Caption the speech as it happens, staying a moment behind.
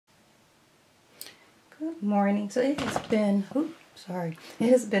Good morning. So it has been, it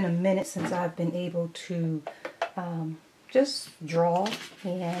has been a minute since I've been able to just draw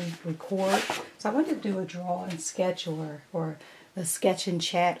and record. So I wanted to do a draw and sketch or a sketch and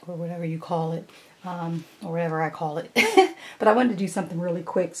chat or whatever you call it, or whatever I call it. But I wanted to do something really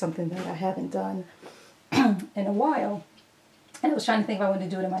quick, something that I haven't done in a while. And I was trying to think if I wanted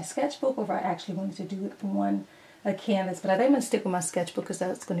to do it in my sketchbook or if I actually wanted to do it on a canvas, but I think I'm going to stick with my sketchbook because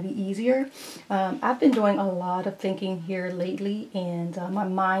that's going to be easier. I've been doing a lot of thinking here lately, and my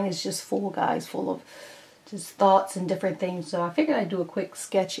mind is just full, guys, full of just thoughts and different things. So I figured I'd do a quick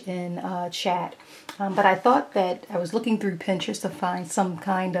sketch in chat. But I thought that I was looking through Pinterest to find some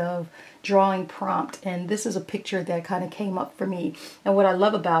kind of drawing prompt, and this is a picture that kind of came up for me. And what I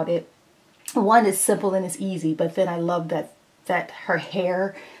love about it, one, is simple and it's easy, but then I love that her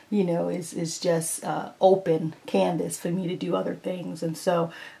hair, you know, is just open canvas for me to do other things. And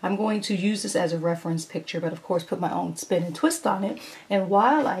so I'm going to use this as a reference picture, but of course put my own spin and twist on it. And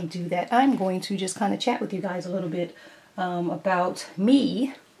while I do that, I'm going to just kind of chat with you guys a little bit about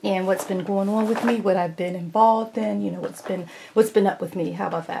me and what's been going on with me, what I've been involved in, you know, what's been up with me. How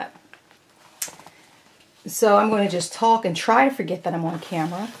about that? So I'm going to just talk and try to forget that I'm on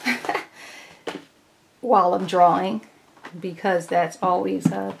camera while I'm drawing, because that's always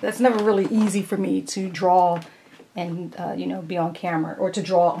that's never really easy for me to draw and you know, be on camera, or to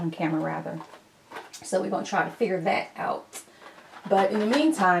draw on camera rather. So we're going to try to figure that out. But in the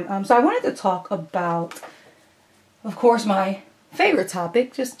meantime, so I wanted to talk about, of course, my favorite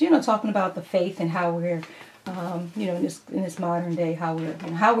topic, just, you know, talking about the faith and how we're you know, in this modern day, how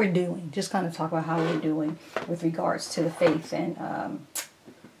we're doing, just kind of talk about how we're doing with regards to the faith. And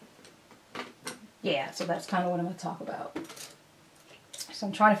yeah, so that's kind of what I'm going to talk about. So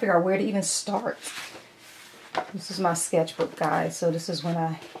I'm trying to figure out where to even start. This is my sketchbook, guys. So this is when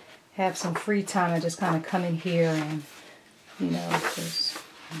I have some free time. I just kind of come in here and, you know, just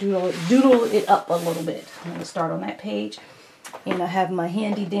doodle it up a little bit. I'm going to start on that page. And I have my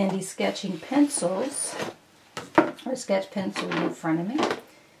handy dandy sketching pencils, or sketch pencil, in front of me.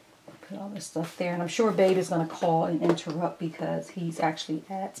 Put all this stuff there. And I'm sure Babe is going to call and interrupt because he's actually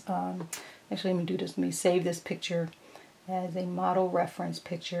at... Actually, let me do this. Let me save this picture as a model reference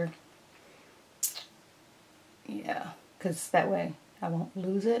picture. Yeah, because that way I won't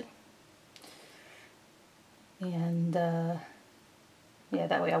lose it. And yeah,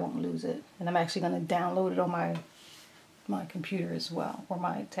 that way I won't lose it. And I'm actually going to download it on my computer as well, or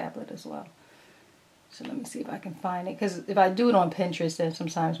my tablet as well. So let me see if I can find it. Because if I do it on Pinterest, then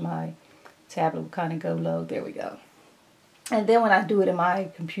sometimes my tablet will kind of go low. There we go. And then when I do it in my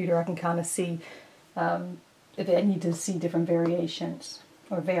computer, I can kind of see if I need to see different variations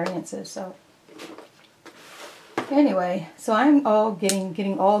or variances. So anyway, so I'm all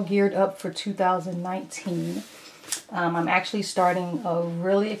getting all geared up for 2019. I'm actually starting a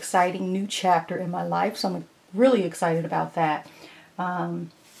really exciting new chapter in my life, so I'm really excited about that. I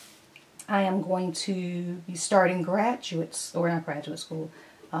am going to be starting not graduate school,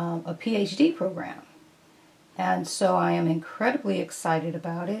 a PhD program. And so I am incredibly excited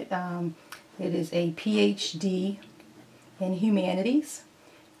about it. It is a PhD in humanities.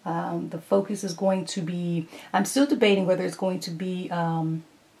 The focus is going to be, I'm still debating whether it's going to be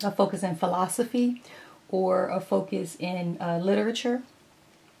a focus in philosophy or a focus in literature,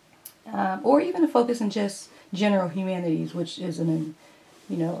 or even a focus in just general humanities, which is an,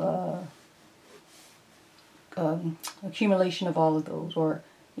 you know, accumulation of all of those, or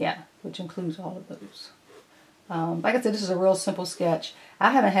yeah, which includes all of those. Like I said, this is a real simple sketch.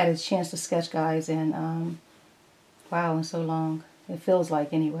 I haven't had a chance to sketch, guys, in, wow, in so long. It feels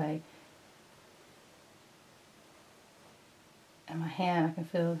like, anyway. And my hand, I can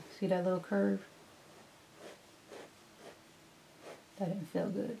feel, see that little curve? That didn't feel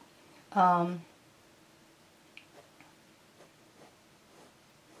good.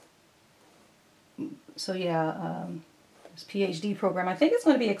 So yeah, this PhD program, I think it's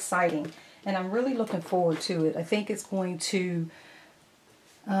going to be exciting. And I'm really looking forward to it. I think it's going to,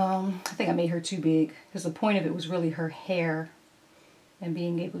 I think I made her too big, because the point of it was really her hair and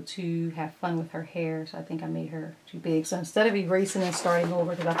being able to have fun with her hair. So I think I made her too big. So instead of erasing and starting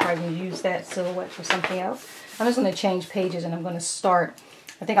over, because I'm probably going to use that silhouette for something else, I'm just going to change pages, and I'm going to start,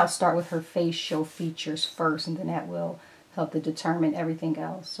 I think I'll start with her facial features first, and then that will help to determine everything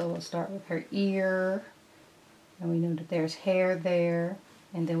else. So we'll start with her ear, and we know that there's hair there.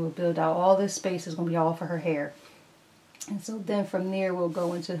 And then we'll build out all this space is going to be all for her hair. And so then from there we'll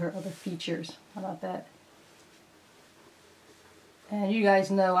go into her other features. How about that? And you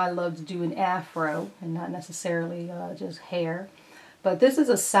guys know I love to do an afro and not necessarily just hair. But this is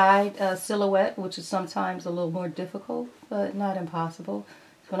a side silhouette, which is sometimes a little more difficult, but not impossible.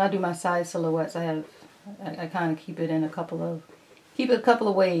 So when I do my side silhouettes, I kind of keep it a couple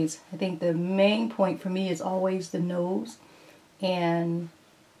of ways. I think the main point for me is always the nose and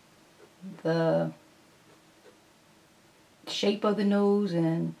the shape of the nose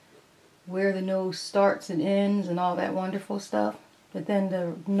and where the nose starts and ends and all that wonderful stuff. But then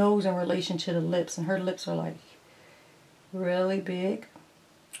the nose in relation to the lips, and her lips are like really big,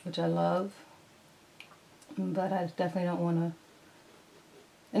 which I love. But I definitely don't want to.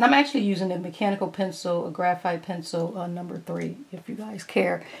 And I'm actually using a mechanical pencil, a graphite pencil, number 3, if you guys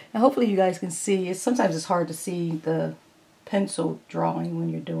care. And hopefully you guys can see. Sometimes it's hard to see the pencil drawing when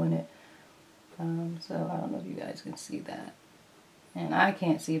you're doing it. So I don't know if you guys can see that. And I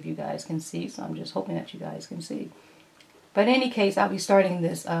can't see if you guys can see, so I'm just hoping that you guys can see. But in any case, I'll be starting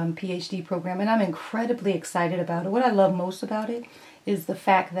this PhD program, and I'm incredibly excited about it. What I love most about it is the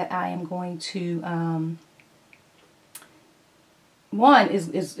fact that I am going to, one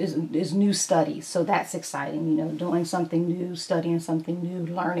is new studies, so that's exciting. You know, doing something new, studying something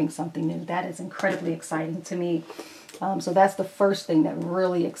new, learning something new. That is incredibly exciting to me. So that's the first thing that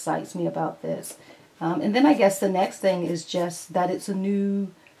really excites me about this. And then I guess the next thing is just that it's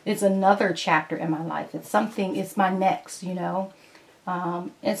another chapter in my life. It's my next, you know.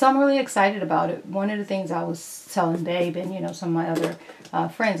 And so I'm really excited about it. One of the things I was telling Babe and, you know, some of my other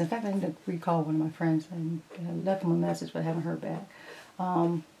friends, in fact, I need to recall one of my friends and I left them a message, but I haven't heard back.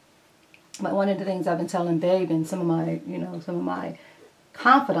 But one of the things I've been telling Babe and some of my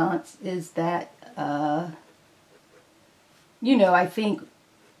confidants is that, you know, I think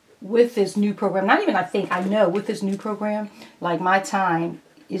with this new program, I know with this new program, like my time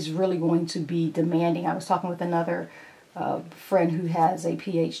is really going to be demanding. I was talking with another friend who has a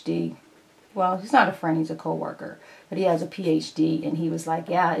PhD. Well, he's not a friend, he's a coworker, but he has a PhD, and he was like,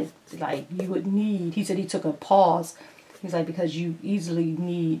 yeah, it's like you would need, he said he took a pause. He's like, because you easily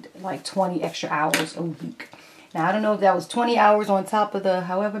need like 20 extra hours a week. Now, I don't know if that was 20 hours on top of the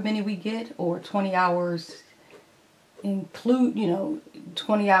however many we get, or 20 hours include, you know,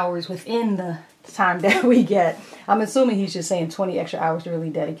 20 hours within the time that we get. I'm assuming he's just saying 20 extra hours to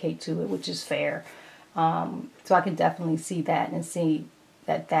really dedicate to it, which is fair. So I can definitely see that and see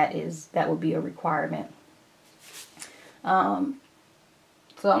that would be a requirement. So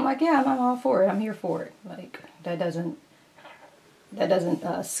I'm like, yeah, I'm all for it. I'm here for it. Like that doesn't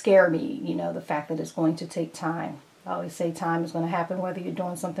scare me, you know, the fact that it's going to take time. I always say time is going to happen whether you're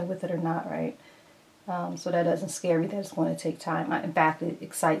doing something with it or not, right? So that doesn't scare me that it's going to take time. In fact, it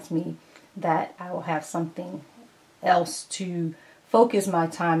excites me that I will have something else to focus my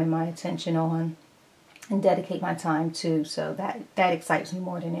time and my attention on and dedicate my time to. So that excites me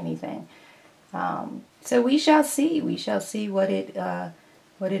more than anything. So we shall see. We shall see what it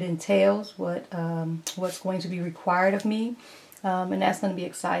entails, what's going to be required of me. And that's going to be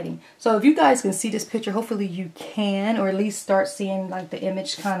exciting. So if you guys can see this picture, hopefully you can, or at least start seeing like the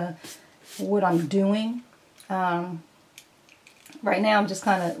image kind of what I'm doing. Right now I'm just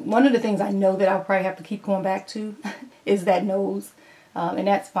kind of, one of the things I know that I'll probably have to keep going back to is that nose. And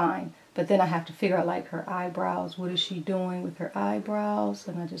that's fine. But then I have to figure out like her eyebrows. What is she doing with her eyebrows?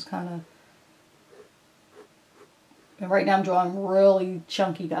 And I just kind of, and right now I'm drawing really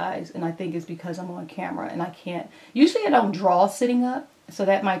chunky, guys. And I think it's because I'm on camera and I can't, usually I don't draw sitting up. So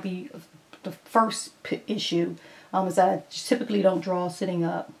that might be the first issue, is that I typically don't draw sitting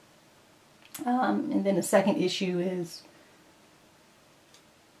up. And then the second issue is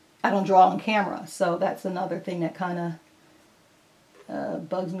I don't draw on camera. So that's another thing that kind of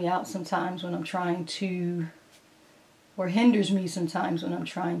bugs me out sometimes when I'm trying to, or hinders me sometimes when I'm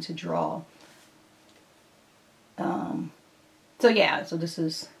trying to draw. So yeah, so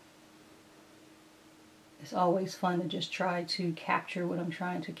it's always fun to just try to capture what I'm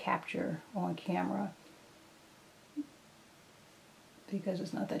trying to capture on camera, because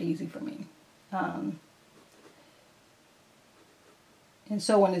it's not that easy for me. And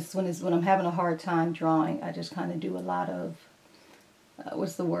so when I'm having a hard time drawing, I just kind of do a lot of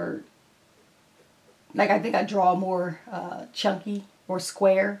what's the word? Like I think I draw more chunky or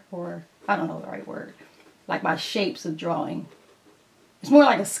square, or I don't know the right word. Like my shapes of drawing. It's more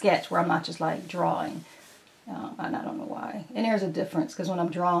like a sketch where I'm not just like drawing. And I don't know why. And there's a difference because when I'm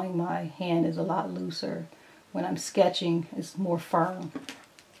drawing, my hand is a lot looser. When I'm sketching, it's more firm.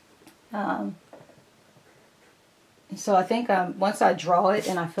 So I think once I draw it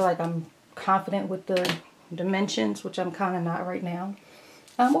and I feel like I'm confident with the dimensions, which I'm kind of not right now,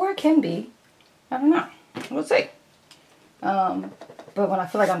 or it can be, I don't know, we'll see. But when I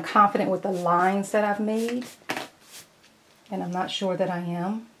feel like I'm confident with the lines that I've made, and I'm not sure that I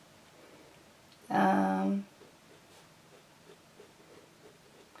am.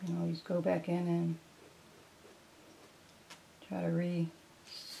 You can always go back in and try to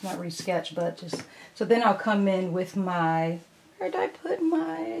not re-sketch, but just, so then I'll come in with my, where did I put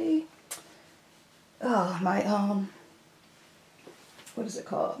my, what is it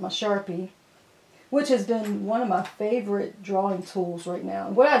called? My Sharpie, which has been one of my favorite drawing tools right now.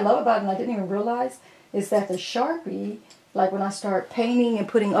 What I love about it, and I didn't even realize, is that the Sharpie, like when I start painting and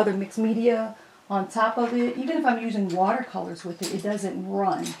putting other mixed media on top of it, even if I'm using watercolors with it, it doesn't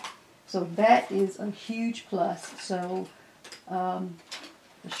run. So that is a huge plus. So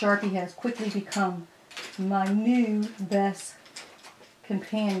the Sharpie has quickly become my new best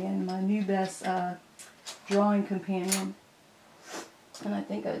companion, my new best drawing companion. And I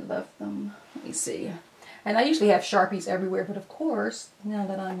think I left them. Let me see. And I usually have Sharpies everywhere, but of course, now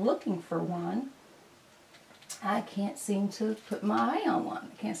that I'm looking for one, I can't seem to put my eye on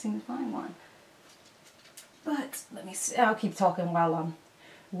one. I can't seem to find one. But let me see. I'll keep talking while I'm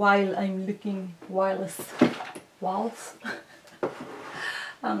looking, whilst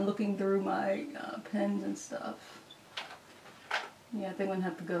I'm looking through my pens and stuff. Yeah, I think I'm gonna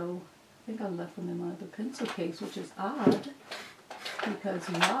have to go. I think I left them in my other pencil case, which is odd. Because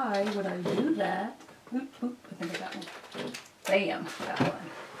why would I do that? Oop, oop, I think I got one. Bam, got one.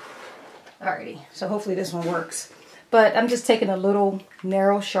 Alrighty, so hopefully this one works. But I'm just taking a little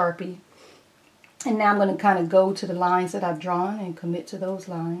narrow Sharpie. And now I'm going to kind of go to the lines that I've drawn and commit to those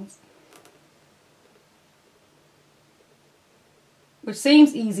lines. Which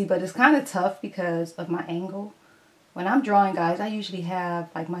seems easy, but it's kind of tough because of my angle. When I'm drawing, guys, I usually have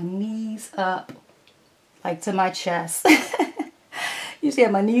like my knees up, like to my chest. Usually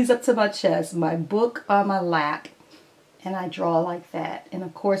have my knees up to my chest, my book on my lap, and I draw like that. And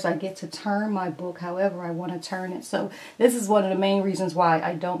of course I get to turn my book however I want to turn it. So this is one of the main reasons why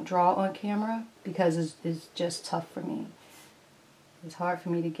I don't draw on camera, because it's just tough for me. It's hard for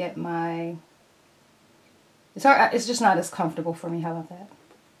me to get my, it's just not as comfortable for me. How about that?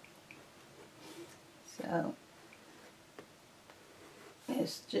 So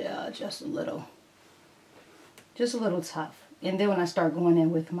it's just a little tough. And then when I start going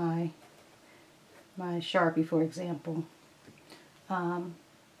in with my Sharpie, for example,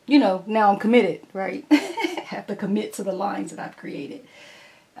 you know, now I'm committed, right? I have to commit to the lines that I've created.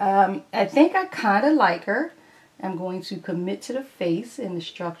 I think I kind of like her. I'm going to commit to the face and the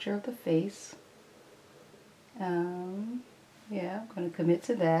structure of the face. Yeah, I'm going to commit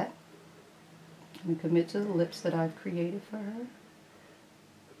to that. I'm going to commit to the lips that I've created for her.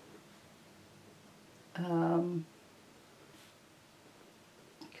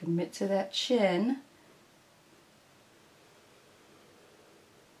 Commit to that chin.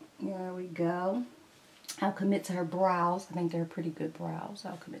 There we go. I'll commit to her brows. I think they're pretty good brows.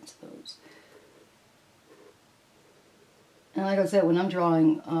 I'll commit to those. And like I said, when I'm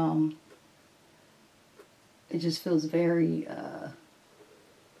drawing, it just feels very,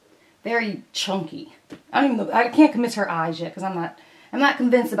 very chunky. I don't even know. I can't commit to her eyes yet because I'm not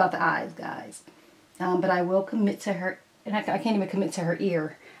convinced about the eyes, guys. But I will commit to her, and I can't even commit to her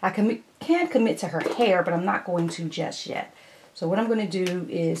ear. I can commit to her hair, but I'm not going to just yet. So what I'm going to do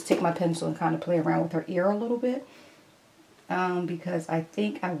is take my pencil and kind of play around with her ear a little bit. Because I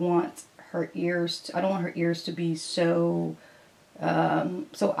think I want her ears, I don't want her ears to be so,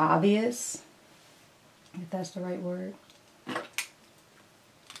 so obvious, if that's the right word.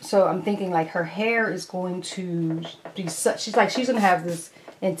 So I'm thinking like her hair is going to be such, she's going to have this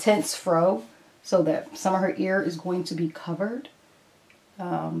intense fro, so that some of her ear is going to be covered.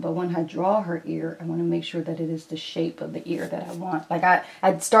 But when I draw her ear, I want to make sure that it is the shape of the ear that I want. Like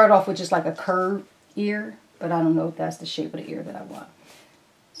I'd start off with just like a curved ear, but I don't know if that's the shape of the ear that I want.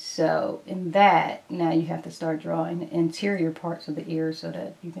 So in that, now you have to start drawing the interior parts of the ear so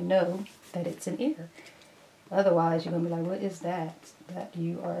that you can know that it's an ear. Otherwise, you're going to be like, what is that?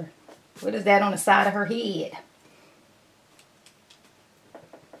 What is that on the side of her head?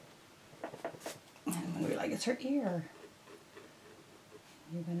 And I'm going to be like, it's her ear.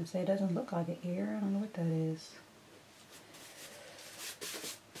 You're going to say it doesn't look like an ear. I don't know what that is.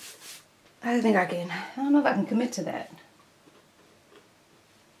 I don't know if I can commit to that.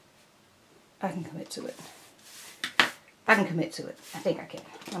 I can commit to it. I can commit to it. I think I can.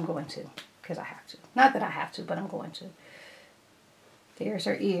 I'm going to, because I have to. Not that I have to, but I'm going to. There's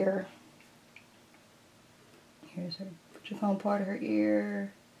her ear. Here's her trichome part of her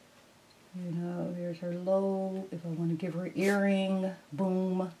ear. You know, here's her lobe. If I want to give her an earring,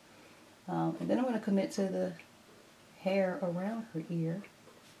 boom. And then I'm going to commit to the hair around her ear.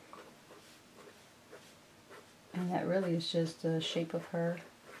 And that really is just the shape of her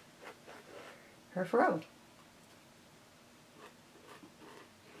fro,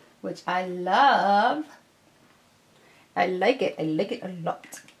 which I love. I like it. I like it a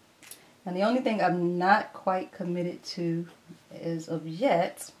lot. And the only thing I'm not quite committed to as of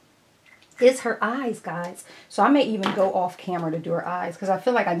yet is her eyes, guys. So I may even go off camera to do her eyes because I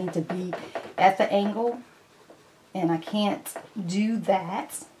feel like I need to be at the angle and I can't do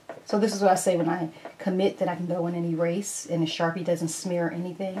that. So this is what I say when I commit that I can go in and erase and the Sharpie doesn't smear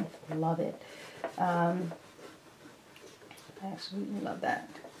anything. Love it. I absolutely love that.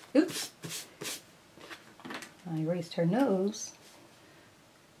 Oops. I erased her nose.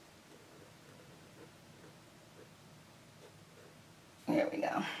 There we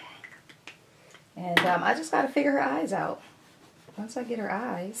go. And I just got to figure her eyes out. Once I get her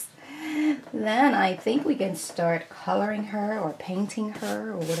eyes, then I think we can start coloring her or painting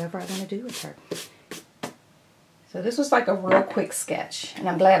her or whatever I want to do with her. So this was like a real quick sketch. And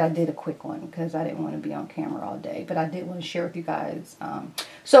I'm glad I did a quick one because I didn't want to be on camera all day. But I did want to share with you guys.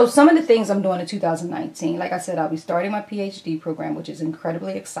 So some of the things I'm doing in 2019. Like I said, I'll be starting my PhD program, which is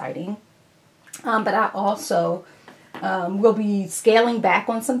incredibly exciting. But I also... we'll be scaling back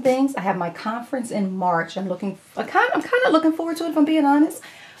on some things. I have my conference in March. I'm kind of looking forward to it, if I'm being honest.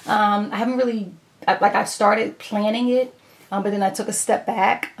 I haven't really, I started planning it, but then I took a step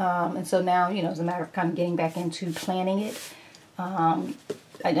back. And so now, you know, it's a matter of kind of getting back into planning it. And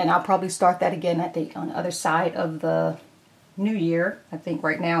I'll probably start that again, I think, on the other side of the new year. I think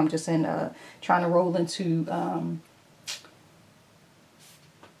right now I'm just in, trying to roll into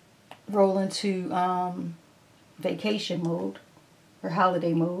vacation mode or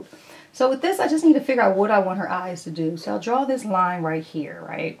holiday mode. So with this, I just need to figure out what I want her eyes to do. So I'll draw this line right here,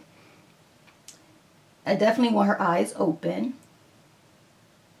 right? I definitely want her eyes open.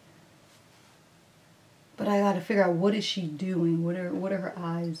 But I got to figure out what is she doing? What are her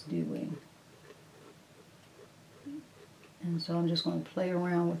eyes doing? And so I'm just going to play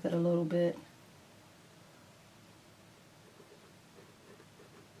around with it a little bit.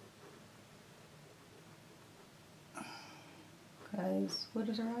 Guys, what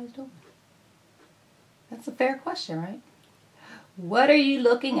is her eyes doing? That's a fair question, right? What are you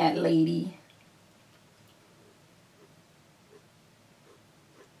looking at, lady?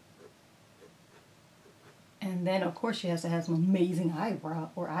 And then, of course, she has to have some amazing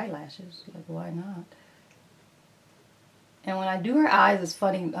eyebrow or eyelashes. Like, why not? And when I do her eyes, it's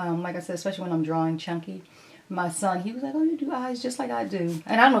funny. Like I said, especially when I'm drawing Chunky. My son, he was like, oh, you do eyes just like I do.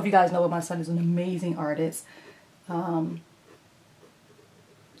 And I don't know if you guys know, but my son is an amazing artist.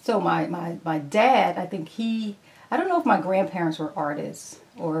 So my dad, I think I don't know if my grandparents were artists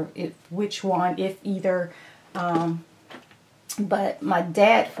or which one, if either. But my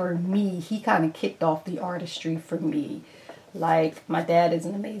dad, for me, he kind of kicked off the artistry for me. Like, my dad is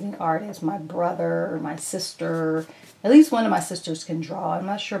an amazing artist. My brother or my sister, at least one of my sisters can draw. I'm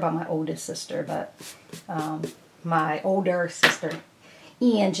not sure about my oldest sister, but my older sister,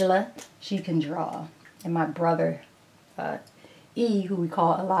 Angela, she can draw. And my brother, E, who we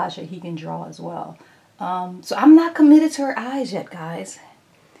call Elijah, he can draw as well. So I'm not committed to her eyes yet, guys.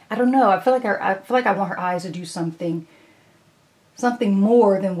 I don't know. I feel like I want her eyes to do something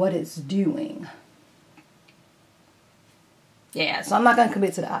more than what it's doing. Yeah, so I'm not going to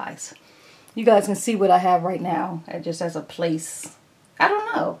commit to the eyes. You guys can see what I have right now, just as a place. I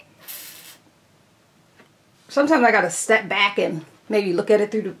don't know. Sometimes I got to step back and maybe look at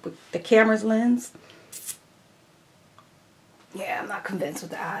it through the camera's lens. Yeah, I'm not convinced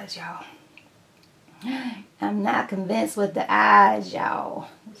with the eyes, y'all. I'm not convinced with the eyes, y'all.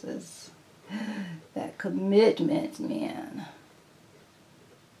 This is that commitment, man.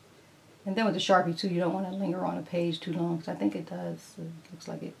 And then with the Sharpie, too, you don't want to linger on a page too long, because I think it does. It looks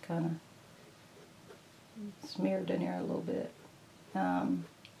like it kind of smeared in there a little bit. I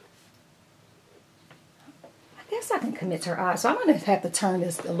guess I can commit to her eyes. So I'm going to have to turn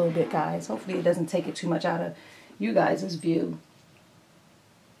this a little bit, guys. Hopefully it doesn't take it too much out of you guys' view.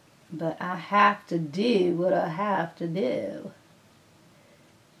 But I have to do what I have to do.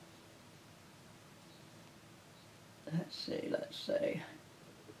 Let's see.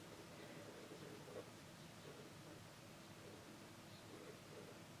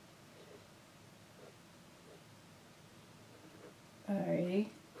 Alrighty.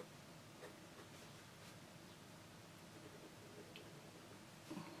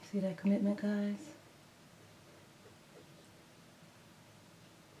 See that commitment, guys?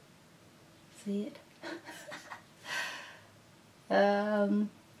 See it? I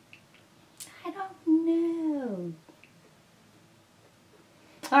don't know.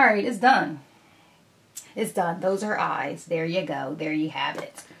 Alright, it's done. It's done. Those are eyes. There you go. There you have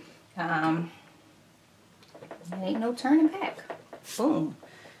it. Ain't no turning back. Boom.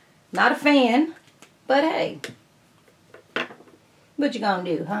 Not a fan, but hey. What you gonna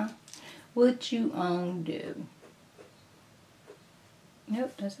do, huh? What you gonna do?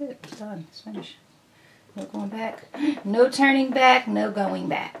 Nope, that's it. It's done. It's finished. No going back. No turning back. No going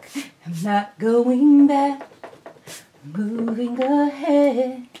back. I'm not going back. Moving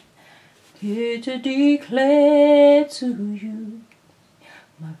ahead. Here to declare to you,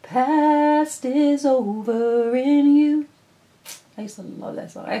 my past is over in you. I used to love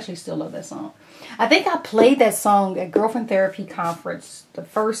that song. I actually still love that song. I think I played that song at Girlfriend Therapy Conference, the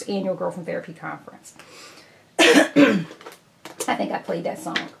first annual Girlfriend Therapy Conference. I think I played that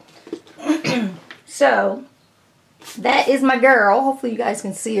song. So, that is my girl. Hopefully you guys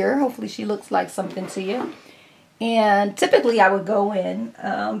can see her. Hopefully she looks like something to you. And typically I would go in,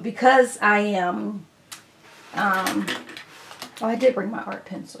 because I am, oh, I did bring my art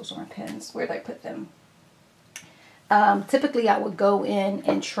pencils or pens. Where did I put them? Typically I would go in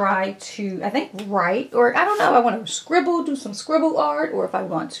and try to, I think, write, or I don't know, I want to scribble, do some scribble art, or if I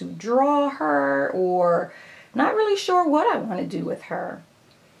want to draw her, or not really sure what I want to do with her.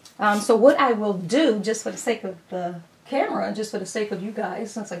 So what I will do, just for the sake of the camera, just for the sake of you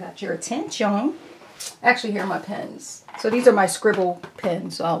guys, since I got your attention, actually, here are my pens. So these are my scribble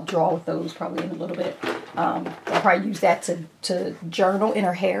pens. So I'll draw with those probably in a little bit. I'll probably use that to journal in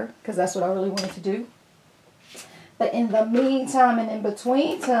her hair, because that's what I really wanted to do. But in the meantime and in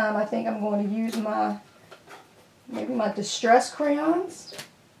between time, I think I'm going to use maybe my distress crayons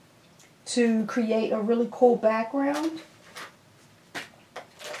to create a really cool background.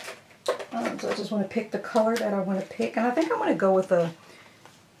 So I just want to pick the color that I want to pick. And I think I want to go with I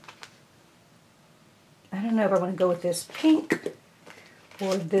don't know if I want to go with this pink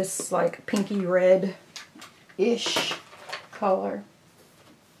or this like pinky red-ish color.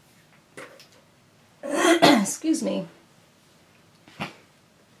 Excuse me.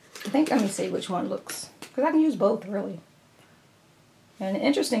 I think, let me see which one looks, because I can use both really. And the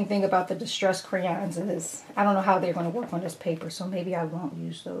interesting thing about the distress crayons is, I don't know how they're going to work on this paper, so maybe I won't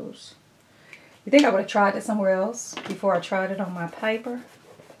use those. You think I would have tried it somewhere else before I tried it on my paper,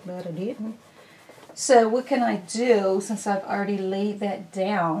 but I didn't. So what can I do since I've already laid that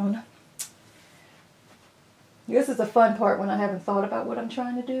down? This is the fun part when I haven't thought about what I'm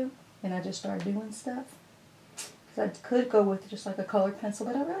trying to do and I just start doing stuff. So I could go with just like a colored pencil,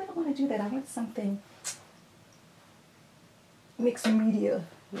 but I really don't want to do that. I want something mixed media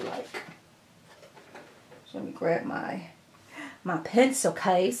like. So let me grab my pencil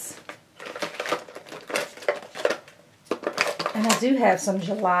case. And I do have some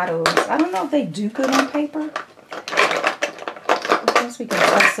gelatos. I don't know if they do good on paper. I guess we can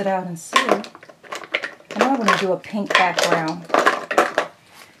test it out and see. I'm not going to do a pink background.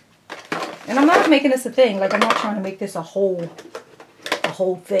 And I'm not making this a thing. Like, I'm not trying to make this a whole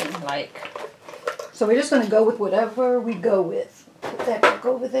thing. Like, so we're just going to go with whatever we go with. Put that back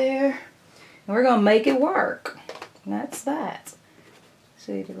over there. And we're going to make it work. And that's that.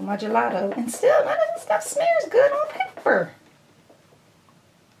 See, look at my gelato. And still, none of this stuff smears good on paper.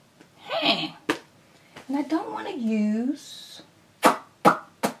 And I don't want to use, I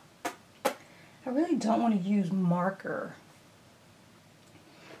really don't want to use marker.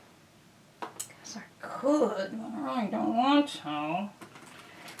 Guess I could, but I really don't want to. And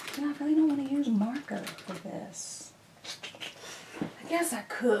I really don't want to use marker for this. I guess I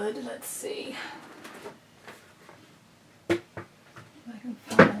could. Let's see. If I can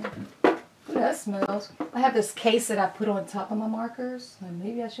find. Ooh, that smells. I have this case that I put on top of my markers. And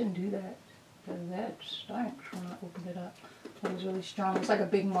maybe I shouldn't do that. Because that stinks when I opened it up. It was really strong. It's like a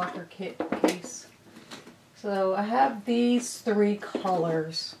big marker kit case. So I have these 3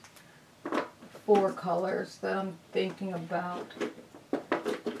 colors. 4 colors that I'm thinking about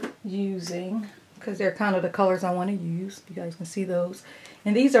using. Because they're kind of the colors I want to use. You guys can see those.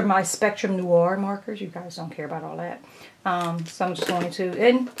 And these are my Spectrum Noir markers. You guys don't care about all that. So I'm just going to...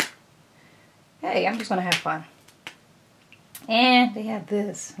 And hey, I'm just going to have fun. And they have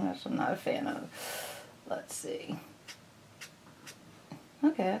this, which I'm not a fan of. Let's see.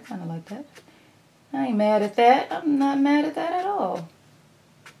 Okay, I kind of like that. I ain't mad at that. I'm not mad at that at all.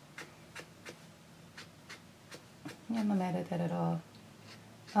 Yeah, I'm not mad at that at all.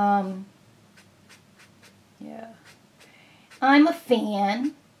 Yeah. I'm a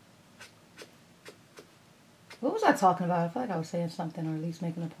fan. What was I talking about? I feel like I was saying something, or at least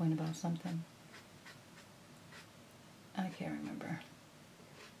making a point about something. I can't remember.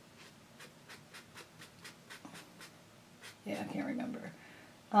 Yeah, I can't remember.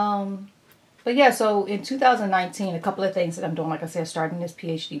 But yeah, so in 2019, a couple of things that I'm doing, like I said, starting this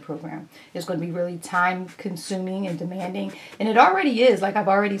PhD program is going to be really time consuming and demanding. And it already is. Like I've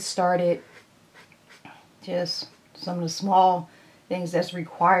already started just some of the small things that's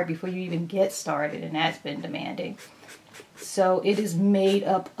required before you even get started. And that's been demanding. So it is made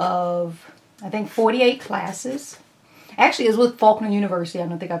up of, I think, 48 classes. Actually, it's with Faulkner University. I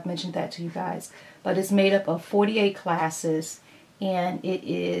don't think I've mentioned that to you guys. But it's made up of 48 classes. And it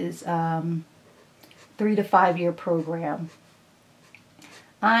is 3 to 5 year program.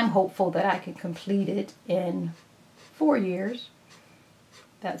 I'm hopeful that I can complete it in 4 years.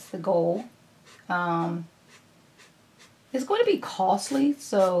 That's the goal. It's going to be costly,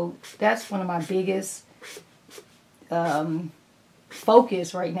 so that's one of my biggest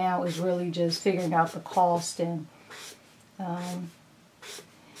focus right now is really just figuring out the cost, and you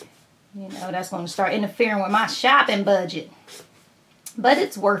know, that's going to start interfering with my shopping budget. But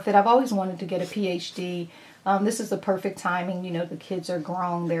it's worth it. I've always wanted to get a PhD. This is the perfect timing. You know, the kids are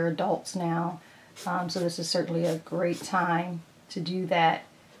grown. They're adults now. So this is certainly a great time to do that.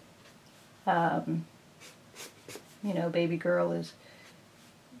 You know, baby girl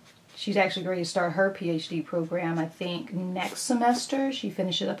she's actually ready to start her PhD program, I think, next semester. She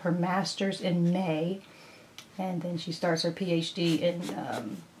finishes up her master's in May. And then she starts her PhD in,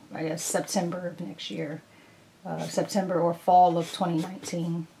 I guess, September of next year. September or fall of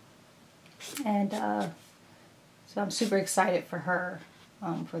 2019. And so I'm super excited for her,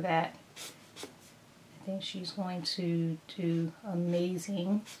 for that. I think she's going to do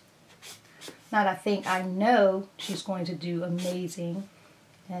amazing. Not I think, I know she's going to do amazing.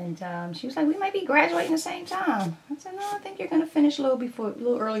 And she was like, we might be graduating the same time. I said, no, I think you're going to finish a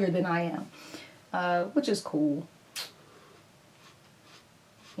little earlier than I am, which is cool.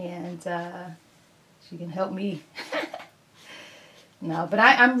 And she can help me. No, but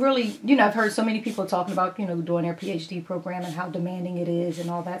I'm really, you know, I've heard so many people talking about, you know, doing their PhD program and how demanding it is and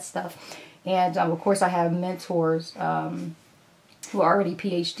all that stuff. And of course I have mentors who are already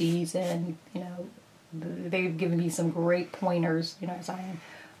PhDs, and, you know, they've given me some great pointers, you know,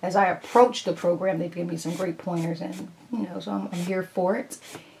 as I approach the program. They've given me some great pointers, and, you know, so I'm here for it.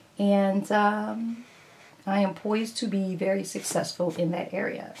 And I am poised to be very successful in that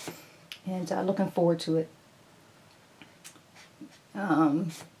area, and looking forward to it.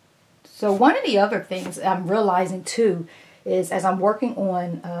 So one of the other things I'm realizing too is, as I'm working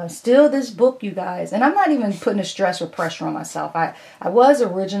on still this book, you guys, and I'm not even putting a stress or pressure on myself. I was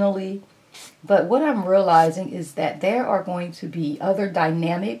originally, but what I'm realizing is that there are going to be other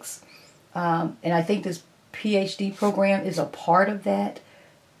dynamics, and I think this PhD program is a part of that,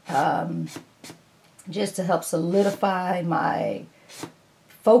 just to help solidify my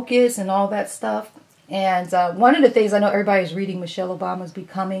focus and all that stuff. And one of the things, I know everybody's reading Michelle Obama's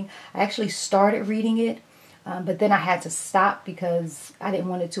Becoming. I actually started reading it, but then I had to stop because I didn't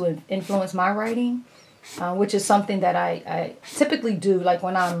want it to influence my writing, which is something that I typically do. Like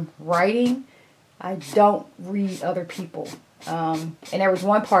when I'm writing, I don't read other people. And there was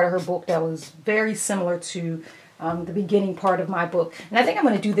one part of her book that was very similar to the beginning part of my book. And I think I'm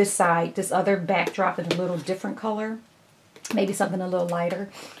going to do this side, this other backdrop in a little different color. Maybe something a little lighter.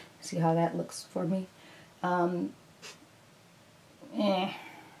 See how that looks for me. Do I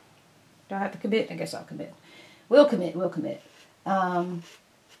have to commit? I guess I'll commit. We'll commit. But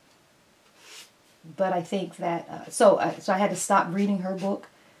I think that, so I had to stop reading her book.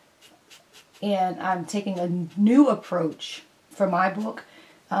 And I'm taking a new approach for my book.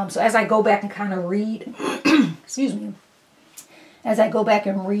 So as I go back and kind of read, excuse me, as I go back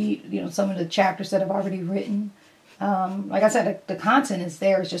and read, you know, some of the chapters that I've already written, like I said, the content is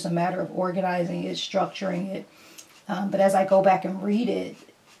there. It's just a matter of organizing it, structuring it. But as I go back and read it,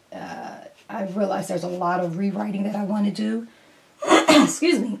 I realize there's a lot of rewriting that I want to do.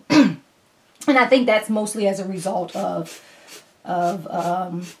 Excuse me. And I think that's mostly as a result of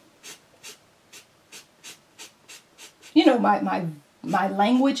you know, my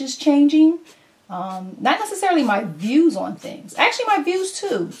language is changing. Not necessarily my views on things. Actually, my views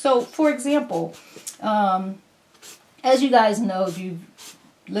too. So, for example, as you guys know, if you've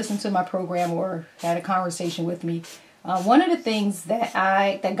listened to my program or had a conversation with me, one of the things that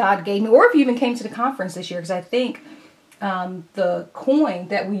God gave me, or if you even came to the conference this year, because I think the coin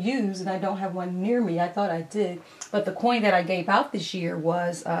that we use, and I don't have one near me, I thought I did, but the coin that I gave out this year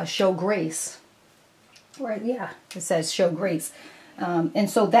was show grace. Right, yeah, it says show grace. And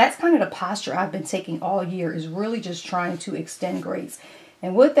so that's kind of the posture I've been taking all year, is really just trying to extend grace.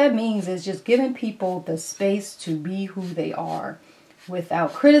 And what that means is just giving people the space to be who they are.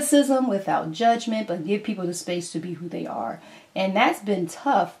 without criticism, without judgment, but give people the space to be who they are. And that's been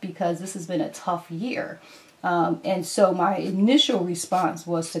tough because this has been a tough year. And so my initial response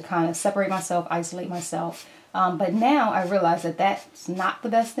was to kind of separate myself, isolate myself. But now I realize that that's not the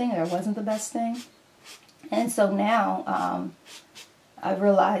best thing. That wasn't the best thing. And so now I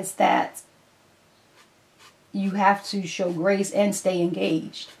realize that you have to show grace and stay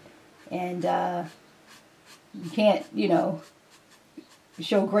engaged. And you can't,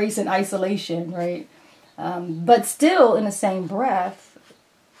 show grace in isolation, right? But still, in the same breath,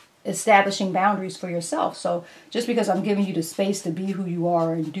 establishing boundaries for yourself. So just because I'm giving you the space to be who you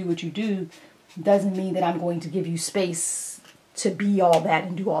are and do what you do, doesn't mean that I'm going to give you space to be all that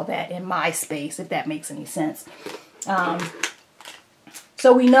and do all that in my space, if that makes any sense.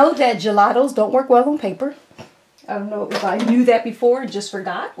 So we know that gelatos don't work well on paper. I don't know if I knew that before and just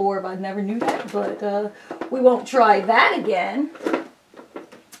forgot, or if I never knew that, but we won't try that again.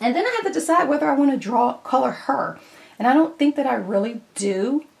 And then I have to decide whether I want to color her. And I don't think that I really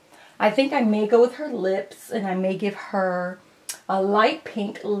do. I think I may go with her lips, and I may give her a light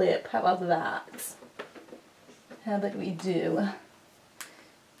pink lip. How about that? How about we do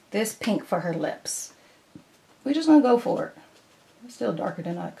this pink for her lips? We're just going to go for it. It's still darker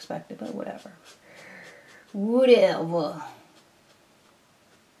than I expected, but whatever. Whatever.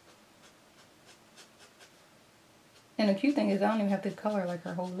 And the cute thing is I don't even have to color like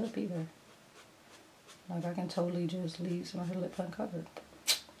her whole lip either. Like I can totally just leave some of her lip uncovered.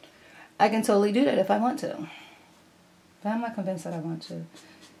 I can totally do that if I want to. But I'm not convinced that I want to.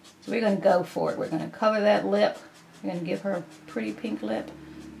 So we're going to go for it. We're going to cover that lip. We're going to give her a pretty pink lip.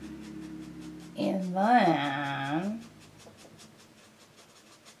 And then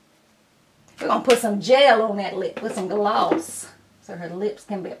we're going to put some gel on that lip with some gloss so her lips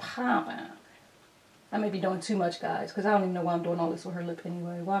can be popping. I may be doing too much, guys, because I don't even know why I'm doing all this with her lip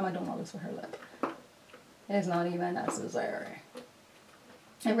anyway. Why am I doing all this with her lip? It's not even necessary.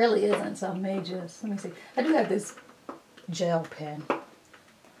 It really isn't, so I may just, let me see. I do have this gel pen.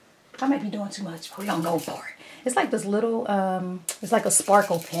 I might be doing too much, but we're going to go for it. It's like this little, it's like a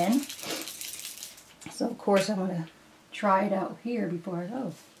sparkle pen. So, of course, I'm going to try it out here before I,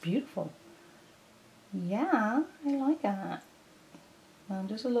 oh, beautiful. Yeah, I like that.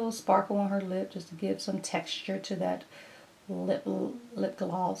 Just a little sparkle on her lip just to give some texture to that lip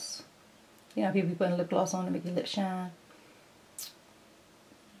gloss. You know, people be putting lip gloss on to make your lips shine.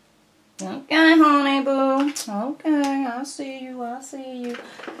 Okay, honey boo. Okay, I see you, I see you.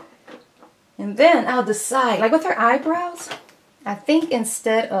 And then I'll decide, like with her eyebrows, I think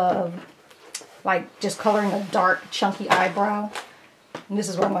instead of like just coloring a dark chunky eyebrow, and this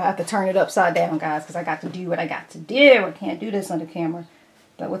is where I'm going to have to turn it upside down, guys, because I got to do what I got to do. I can't do this on the camera.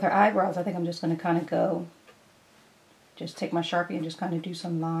 But with her eyebrows, I think I'm just going to kind of go, just take my Sharpie and just kind of do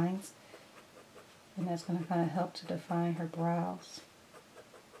some lines. And that's going to kind of help to define her brows.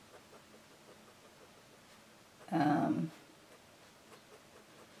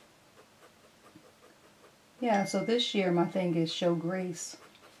 Yeah, so this year my thing is show grace.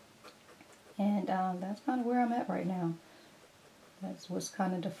 And that's kind of where I'm at right now. That's what's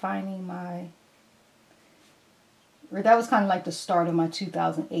kind of defining my... That was kind of like the start of my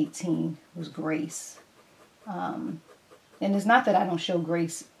 2018 was grace. And it's not that I don't show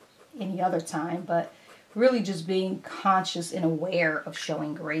grace any other time, but really just being conscious and aware of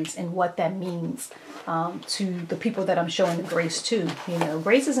showing grace and what that means to the people that I'm showing the grace to. You know,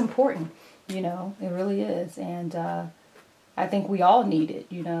 grace is important. You know, it really is. And I think we all need it,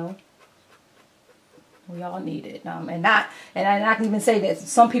 you know. We all need it. And I can even say that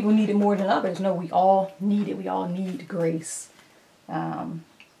some people need it more than others. No, we all need it. We all need grace. And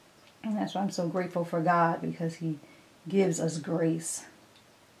that's why I'm so grateful for God, because He gives us grace.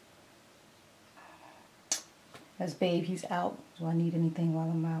 As babe, he's out. Do I need anything while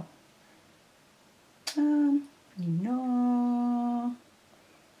I'm out? No.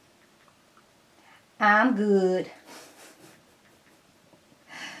 I'm good.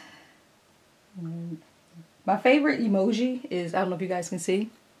 My favorite emoji is, I don't know if you guys can see,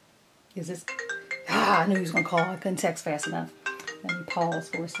 is this. I knew he was going to call. I couldn't text fast enough. Let me pause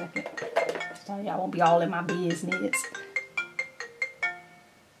for a second. So y'all won't be all in my business.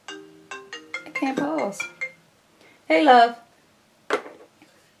 I can't pause. Hey, love.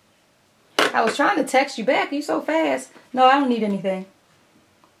 I was trying to text you back. You so fast. No, I don't need anything.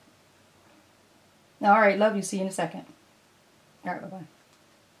 All right, love you. See you in a second. All right, bye-bye.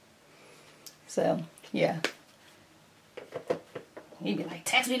 So, yeah. He'd be like,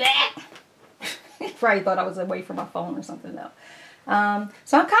 text me back. Probably thought I was away from my phone or something, though. So I'm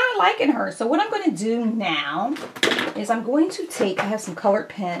kind of liking her. So what I'm going to do now is I'm going to take, I have some colored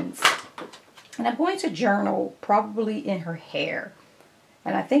pens, and I'm going to journal probably in her hair.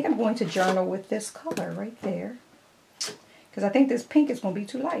 And I think I'm going to journal with this color right there, because I think this pink is going to be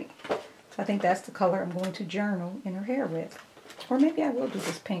too light. So I think that's the color I'm going to journal in her hair with. Or maybe I will do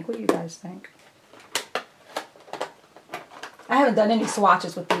this pink. What do you guys think? I haven't done any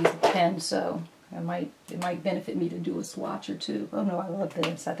swatches with these pens, so it might benefit me to do a swatch or two. Oh no, I love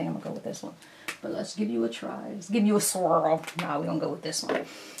this. I think I'm going to go with this one. But let's give you a try. Let's give you a swirl. No, we're going to go with this one.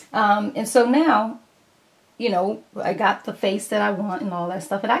 And so now, you know, I got the face that I want and all that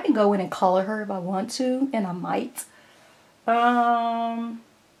stuff. And I can go in and color her if I want to, and I might. I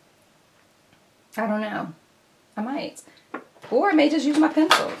don't know. I might. Or I may just use my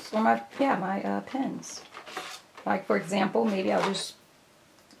pencils or my pens. Like, for example, maybe I'll just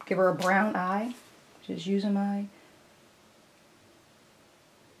give her a brown eye. Just using my,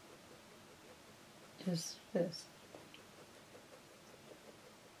 just this.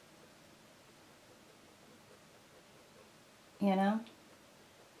 You know?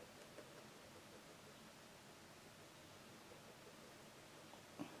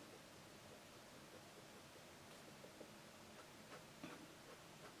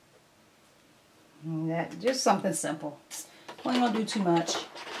 That, just something simple. I ain't gonna do too much.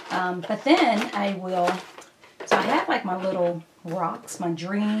 But then I will, so I have like my little rocks, my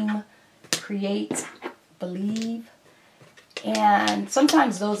dream, create, believe, and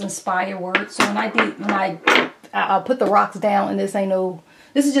sometimes those inspire words. So I'll put the rocks down, and this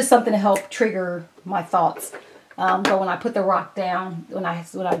is just something to help trigger my thoughts. But when I put the rock down, when I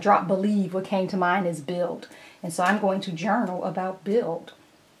drop believe, what came to mind is build. And so I'm going to journal about build.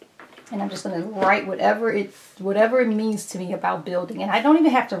 And I'm just going to write whatever it means to me about building. And I don't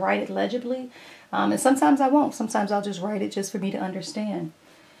even have to write it legibly. And sometimes I won't. Sometimes I'll just write it just for me to understand.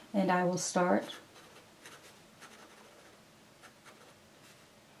 And I will start.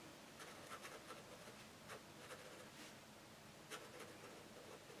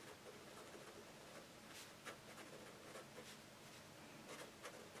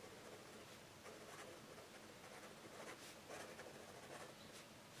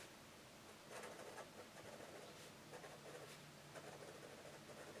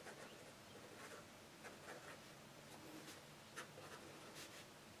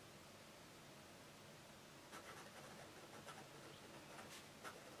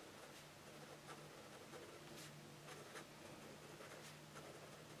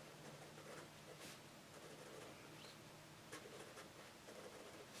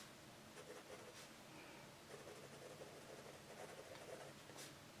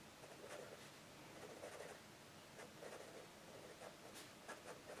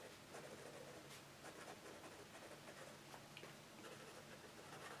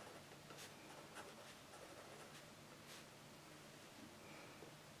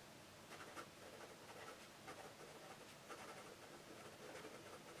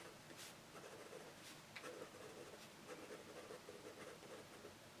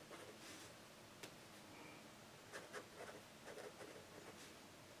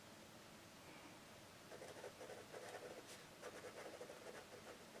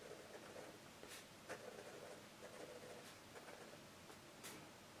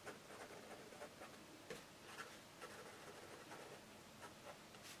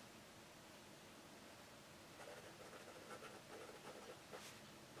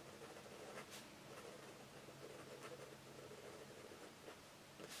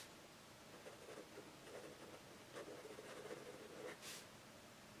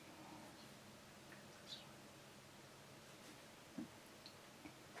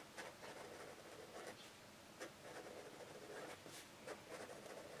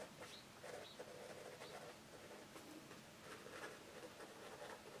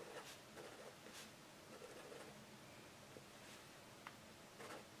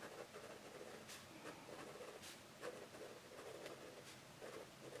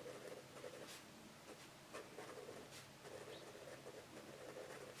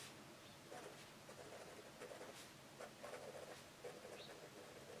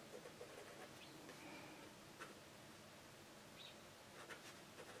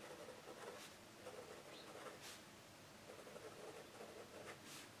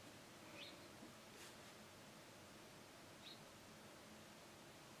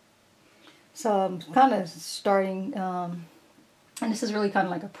 So I'm kind of starting, and this is really kind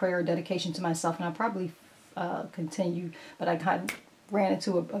of like a prayer dedication to myself, and I'll probably continue, but I kind of ran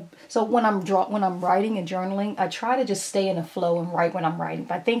into so when I'm writing and journaling, I try to just stay in a flow and write when I'm writing.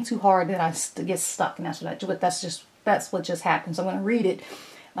 If I think too hard, then I get stuck, and that's what I do. But that's just that's what just happened. So I'm going to read it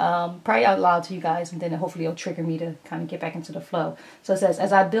probably out loud to you guys, and then hopefully it'll trigger me to kind of get back into the flow. So it says,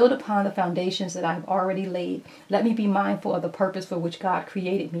 as I build upon the foundations that I have already laid, let me be mindful of the purpose for which God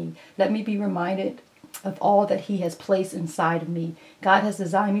created me. Let me be reminded of all that he has placed inside of me. God has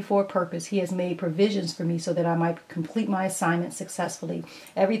designed me for a purpose. He has made provisions for me so that I might complete my assignment successfully.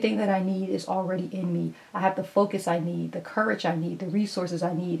 Everything that I need is already in me. I have the focus I need, the courage I need, the resources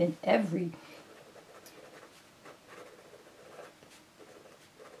I need, and every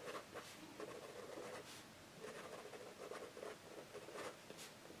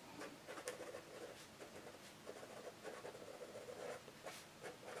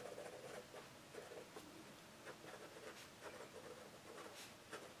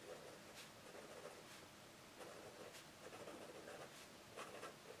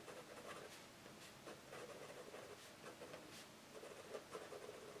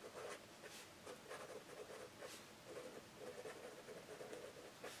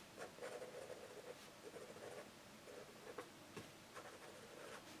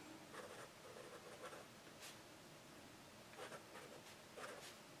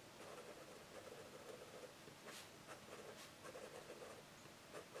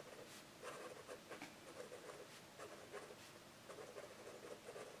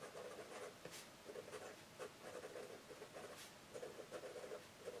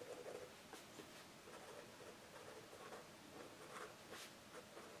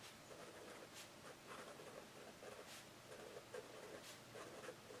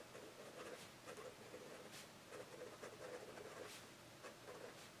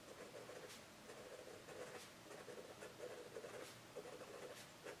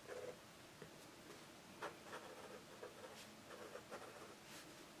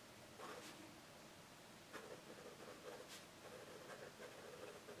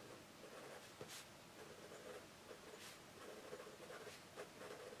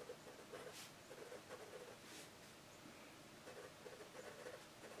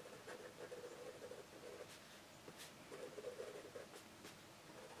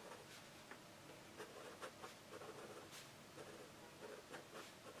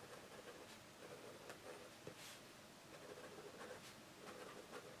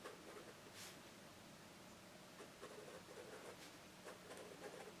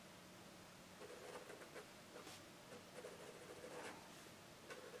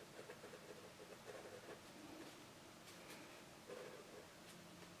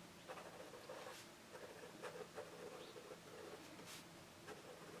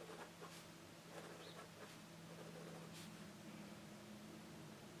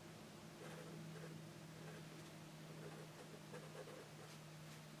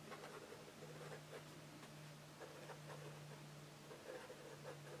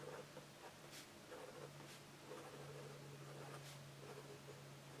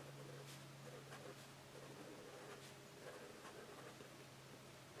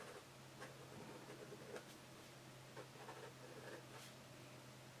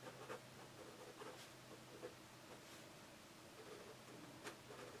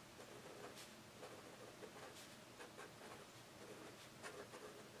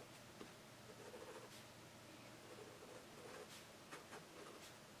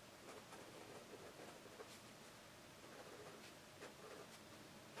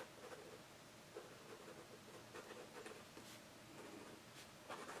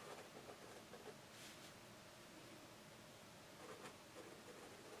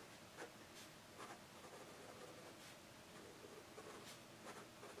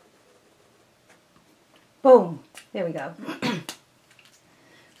boom, there we go.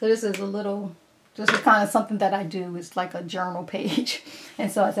 So this is a little, this is kind of something that I do. It's like a journal page.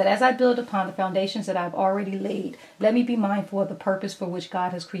 And so I said, as I build upon the foundations that I've already laid, let me be mindful of the purpose for which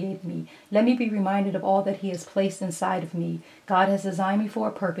God has created me. Let me be reminded of all that he has placed inside of me. God has designed me for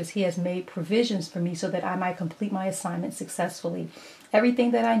a purpose. He has made provisions for me so that I might complete my assignment successfully.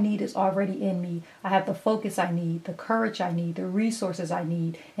 Everything that I need is already in me. I have the focus I need, the courage I need, the resources I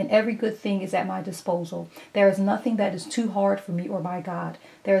need, and every good thing is at my disposal. There is nothing that is too hard for me or my God.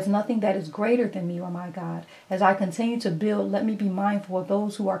 There is nothing that is greater than me or my God. As I continue to build, let me be mindful of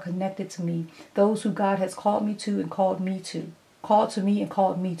those who are connected to me, those who God has called me to and called me to. Called to me and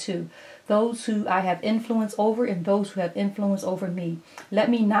called me to. Those who I have influence over and those who have influence over me.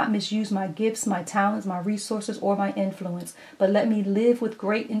 Let me not misuse my gifts, my talents, my resources, or my influence, but let me live with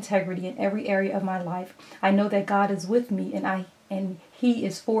great integrity in every area of my life. I know that God is with me and he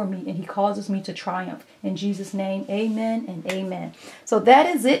is for me and he causes me to triumph. In Jesus' name, amen and amen. So that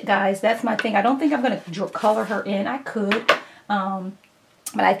is it, guys. That's my thing. I don't think I'm going to color her in. I could.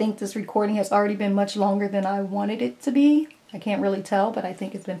 But I think this recording has already been much longer than I wanted it to be. I can't really tell, but I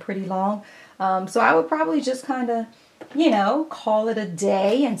think it's been pretty long. So I would probably just kind of, you know, call it a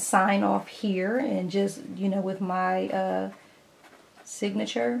day and sign off here and just, you know, with my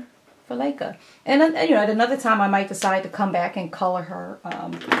signature for Leica. And then, you know, at another time I might decide to come back and color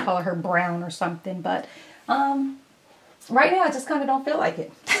her brown or something. But right now I just kind of don't feel like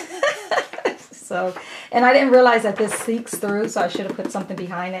it. So, and I didn't realize that this seeks through, so I should have put something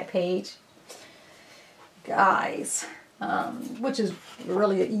behind that page. Guys, which is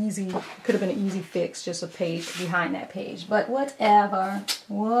really could have been an easy fix, just a page behind that page. But whatever.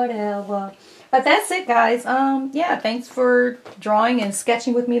 But that's it, guys. Yeah, thanks for drawing and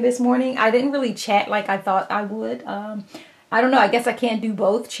sketching with me this morning. I didn't really chat like I thought I would. I don't know. I guess I can't do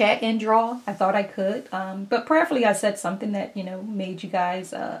both, chat and draw. I thought I could. But prayerfully, I said something that, you know, made you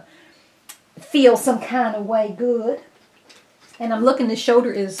guys feel some kind of way good. And I'm looking, the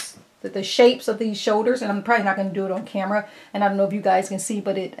shoulder is the shapes of these shoulders, and I'm probably not going to do it on camera, and I don't know if you guys can see,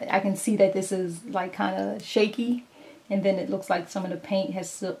 but I can see that this is like kind of shaky, and then it looks like some of the paint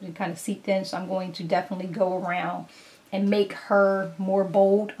has kind of seeped in, so I'm going to definitely go around and make her more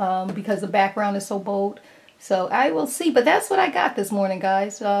bold because the background is so bold. So I will see, but that's what I got this morning,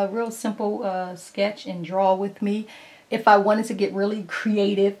 guys. Real simple sketch and draw with me. If I wanted to get really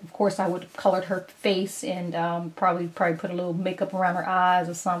creative, of course, I would have colored her face and probably put a little makeup around her eyes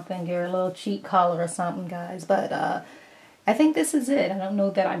or something, give her a little cheek color or something, guys. But I think this is it. I don't know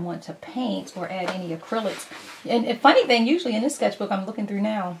that I want to paint or add any acrylics. And a funny thing, usually in this sketchbook I'm looking through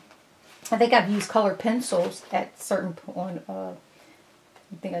now, I think I've used colored pencils at certain point. I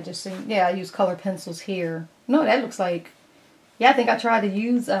think I just seen, yeah, I use colored pencils here. No, that looks like, yeah, I think I tried to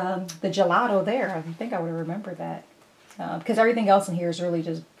use the gelato there. I think I would remember that. Because everything else in here is really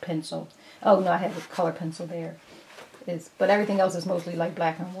just pencil. Oh no, I have a color pencil there. But everything else is mostly like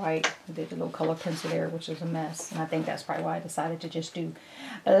black and white. I did a little color pencil there, which is a mess. And I think that's probably why I decided to just do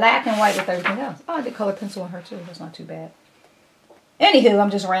black and white with everything else. Oh, I did color pencil on her too. That's not too bad. Anywho, I'm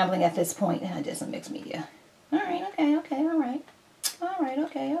just rambling at this point, and I did some mixed media. All right, okay, all right. All right,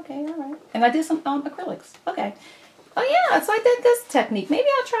 okay, all right. And I did some acrylics. Okay. Oh yeah, so I did this technique. Maybe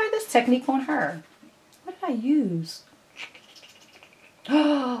I'll try this technique on her. What did I use?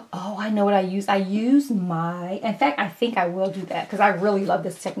 Oh, I know what I use. I use in fact, I think I will do that because I really love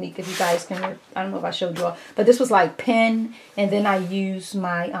this technique. If you guys can, I don't know if I showed you all, but this was like pen, and then I used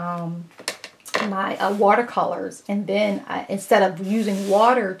my watercolors, and then instead of using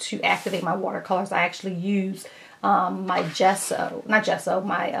water to activate my watercolors, I actually use my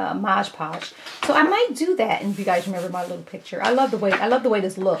Mod Podge. So I might do that. And if you guys remember my little picture, I love the way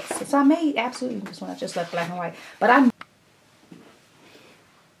this looks. So I may absolutely this one I just left black and white, but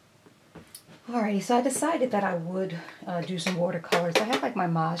alrighty, so I decided that I would do some watercolors. I have like my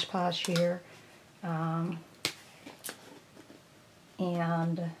Mod Podge here, and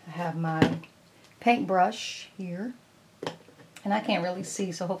I have my paintbrush here, and I can't really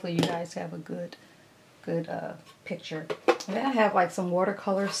see, so hopefully you guys have a good picture. And then I have like some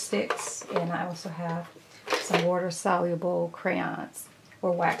watercolor sticks, and I also have some water-soluble crayons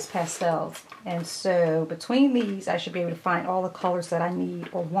or wax pastels. And so between these, I should be able to find all the colors that I need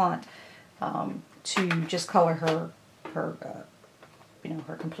or want to just color her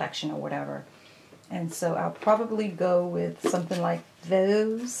complexion or whatever. And so I'll probably go with something like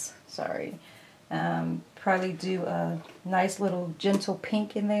those. Sorry. Probably do a nice little gentle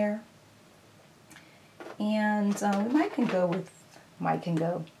pink in there. And we might can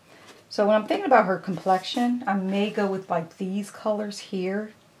go. So when I'm thinking about her complexion, I may go with like these colors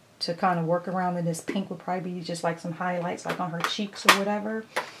here to kind of work around, and this pink would probably be just like some highlights like on her cheeks or whatever.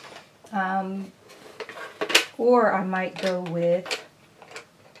 Or I might go with,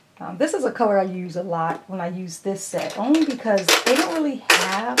 this is a color I use a lot when I use this set, only because they don't really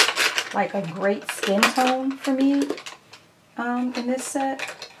have like a great skin tone for me in this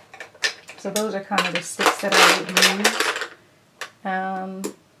set. So those are kind of the sticks that I would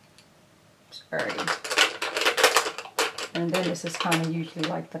use. Sorry. And then this is kind of usually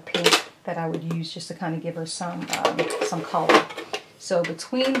like the pink that I would use just to kind of give her some color. So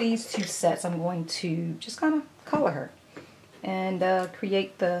between these two sets, I'm going to just kind of color her and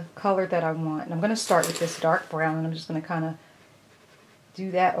create the color that I want. And I'm going to start with this dark brown, and I'm just going to kind of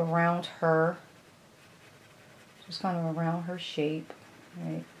do that around her, just kind of around her shape,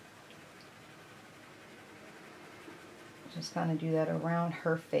 right? Just kind of do that around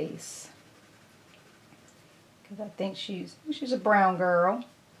her face, because I think she's a brown girl.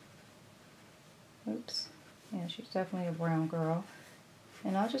 Oops. Yeah, she's definitely a brown girl.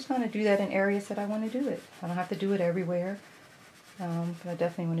 And I'll just kind of do that in areas that I want to do it. I don't have to do it everywhere. But I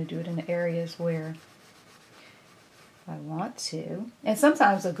definitely want to do it in the areas where I want to. And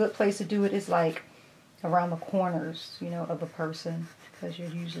sometimes a good place to do it is like around the corners, you know, of a person, because you're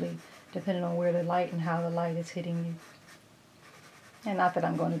usually, depending on where the light and how the light is hitting you. And not that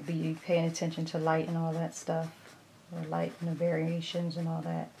I'm going to be paying attention to light and all that stuff, or light and the variations and all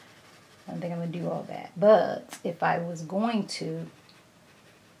that. I don't think I'm going to do all that. But if I was going to,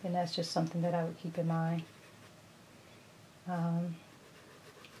 then that's just something that I would keep in mind. So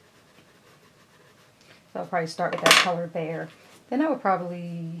I'll probably start with that color there. Then I would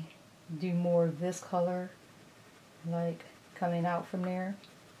probably do more of this color, like coming out from there.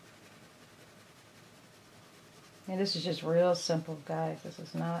 And this is just real simple, guys. This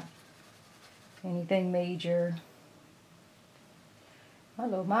is not anything major. My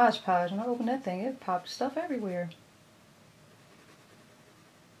little Mod Podge, when I open that thing, it pops stuff everywhere.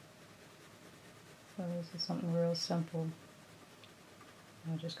 So this is something real simple.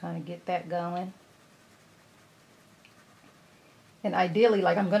 I'll just kind of get that going. And ideally,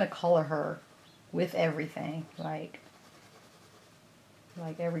 like, I'm going to color her with everything. Like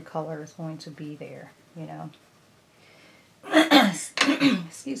every color is going to be there, you know.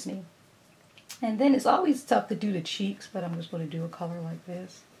 Excuse me. And then it's always tough to do the cheeks, but I'm just going to do a color like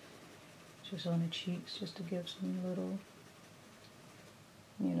this. Just on the cheeks, just to give some little,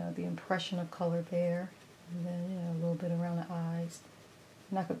 you know, the impression of color there. And then, you know, a little bit around the eyes.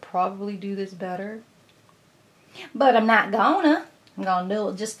 And I could probably do this better. But I'm not gonna. I'm gonna do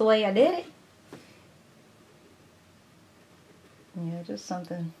it just the way I did it. Yeah, just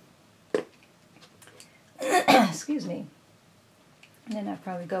something. Excuse me. And then I'd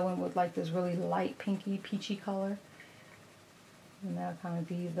probably go in with like this really light pinky peachy color. And that'll kind of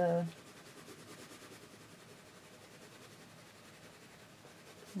be the,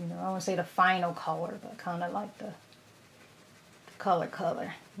 you know, I won't say the final color, but kind of like the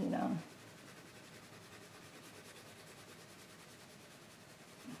color, you know.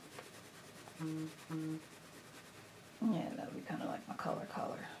 Yeah, that'll be kind of like my color.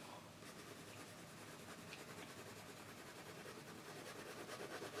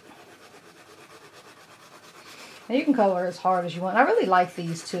 And you can color as hard as you want. I really like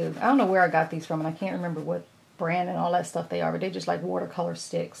these too. I don't know where I got these from, and I can't remember what brand and all that stuff they are, but they're just like watercolor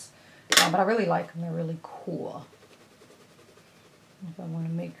sticks. But I really like them. They're really cool. If I want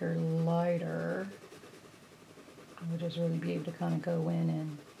to make her lighter, I would just really be able to kind of go in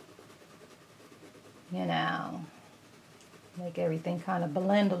and, you know, make everything kind of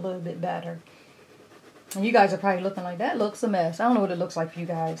blend a little bit better. And you guys are probably looking like, that looks a mess. I don't know what it looks like for you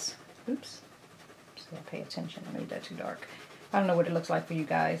guys. Oops. Just gotta pay attention. I made that too dark. I don't know what it looks like for you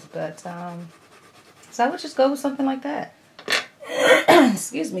guys, but so I would just go with something like that.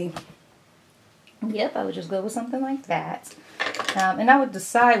 Excuse me. Yep, I would just go with something like that. And I would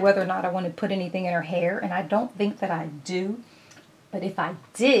decide whether or not I want to put anything in her hair, and I don't think that I do. But if I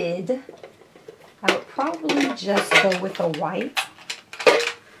did, I would probably just go with the white,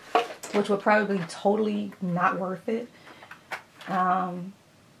 which would probably be totally not worth it.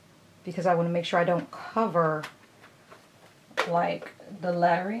 Because I want to make sure I don't cover like the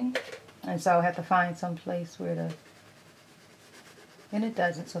lettering, and so I'll have to find some place where the, and it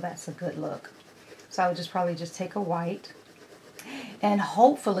doesn't, so that's a good look. So I would just probably just take a white, and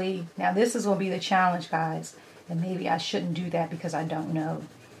hopefully, now this is going to be the challenge, guys, and maybe I shouldn't do that because I don't know.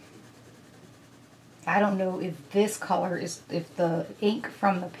 I don't know if this color is, if the ink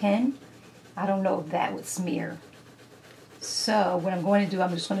from the pen, I don't know if that would smear. So what I'm going to do, I'm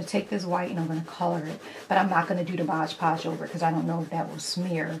just going to take this white and I'm going to color it. But I'm not going to do the Mod Podge over it because I don't know if that will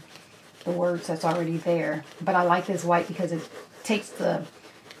smear the words that's already there. But I like this white because it takes the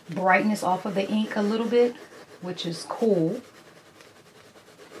brightness off of the ink a little bit, which is cool.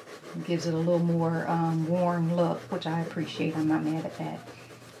 It gives it a little more warm look, which I appreciate. I'm not mad at that.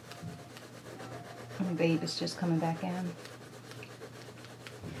 My babe is just coming back in.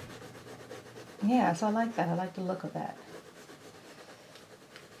 Yeah, so I like that. I like the look of that.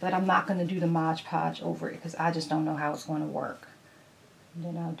 But I'm not going to do the Mod Podge over it because I just don't know how it's going to work. And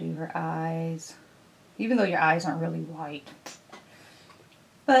then I'll do her eyes. Even though your eyes aren't really white.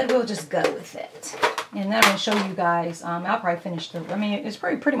 But we'll just go with it. And then I'm going to show you guys. I'll probably finish the, I mean, it's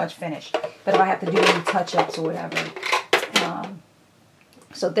pretty much finished. But if I have to do any touch-ups or whatever.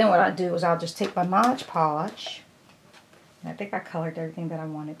 So then what I do is I'll just take my Mod Podge. And I think I colored everything that I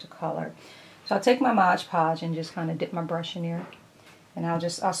wanted to color. So I'll take my Mod Podge and just kind of dip my brush in there. And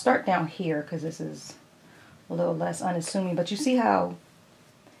I'll start down here because this is a little less unassuming. But you see how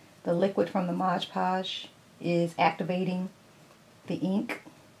the liquid from the Mod Podge is activating the ink?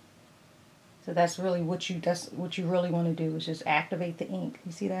 So that's what you really want to do is just activate the ink.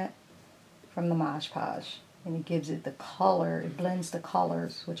 You see that? From the Mod Podge. And it gives it the color, it blends the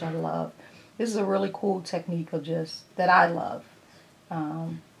colors, which I love. This is a really cool technique of that I love.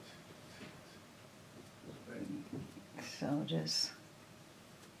 So just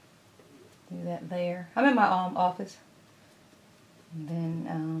do that there. I'm in my office. And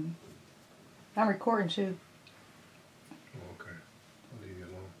then I'm recording too. Okay. I'll leave you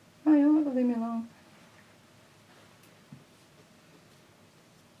alone. Oh, you don't have to leave me alone.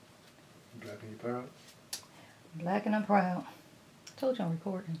 Black and you proud? Black and I'm proud. I told you I'm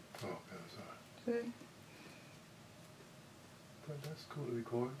recording. Oh, okay, sorry. See? But that's cool to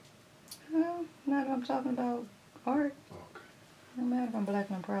record. Well, not if I'm talking about art. Okay. No matter if I'm black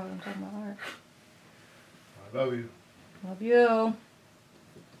and I'm proud, I'm talking about art. I love you. Love you.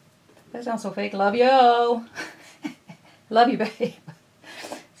 That sounds so fake. Love you. Love you, babe.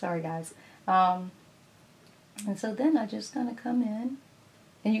 Sorry, guys. And so then I just kind of come in.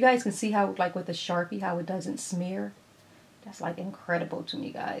 And you guys can see how, like with the Sharpie, how it doesn't smear. That's like incredible to me,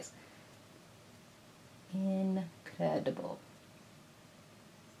 guys. Incredible.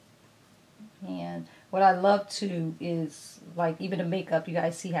 And what I love too is, like, even the makeup, you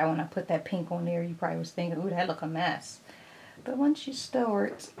guys see how when I put that pink on there, you probably was thinking, ooh, that look a mess. But once you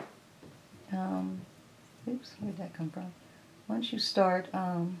start, oops, where'd that come from? Once you start,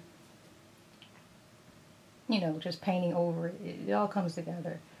 you know, just painting over it, it all comes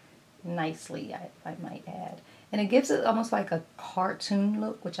together nicely, I might add. And it gives it almost like a cartoon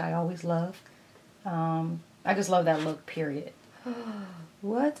look, which I always love. I just love that look, period.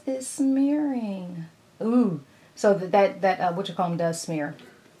 What is smearing? Ooh, so that what you call them does smear.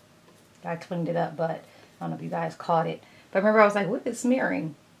 I cleaned it up, but I don't know if you guys caught it. But remember, I was like, what is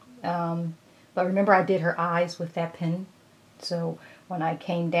smearing? But remember, I did her eyes with that pen. So when I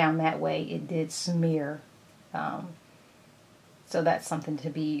came down that way, it did smear. So that's something to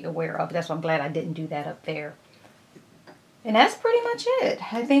be aware of. That's why I'm glad I didn't do that up there. And that's pretty much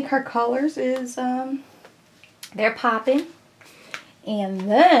it. I think her colors is, they're popping. And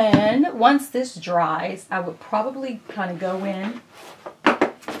then, once this dries, I would probably kind of go in.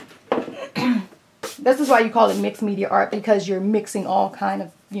 This is why you call it mixed media art, because you're mixing all kind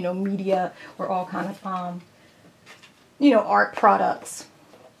of, you know, media or all kind of, you know, art products.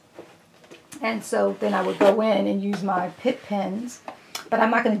 And so then I would go in and use my Pitt pens. But I'm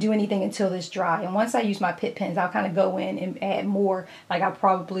not going to do anything until this dry. And once I use my Pitt pens, I'll kind of go in and add more. Like I'll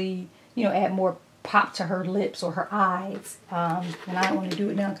probably, you know, add more pop to her lips or her eyes. And I don't want to do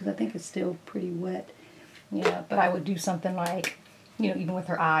it now because I think it's still pretty wet. Yeah, but I would do something like, you know, even with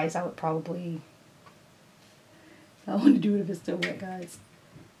her eyes, I would probably, I want to do it if it's still wet, guys.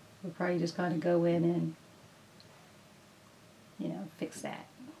 I would probably just kind of go in and, you know, fix that.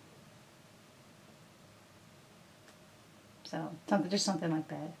 So, just something like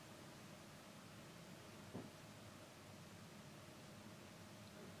that.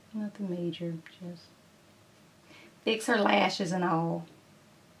 Nothing major, just fix her lashes and all.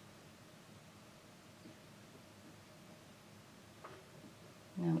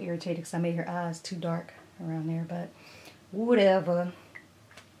 Now I'm irritated because I made her eyes too dark around there, but whatever.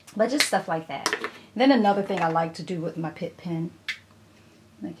 But just stuff like that. Then another thing I like to do with my Pitt pen,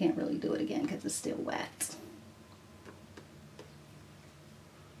 and I can't really do it again because it's still wet.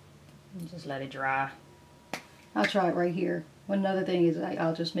 And just let it dry. I'll try it right here. One other thing is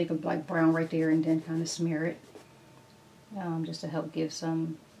I'll just make a like brown right there and then kind of smear it. Just to help give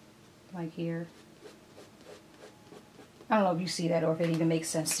some, like here. I don't know if you see that or if it even makes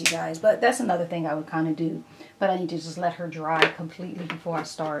sense to you guys, but that's another thing I would kind of do. But I need to just let her dry completely before I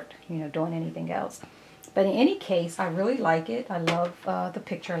start, you know, doing anything else. But in any case, I really like it. I love the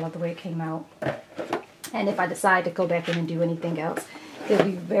picture. I love the way it came out. And if I decide to go back in and do anything else, it'll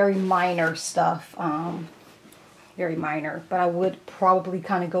be very minor stuff. Very minor. But I would probably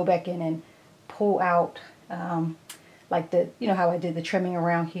kind of go back in and pull out, like you know how I did the trimming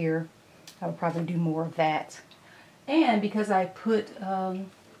around here. I would probably do more of that. And because I put,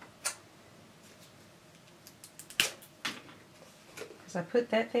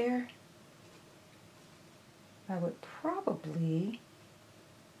 that there, I would probably,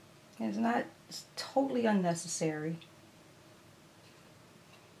 it's totally unnecessary.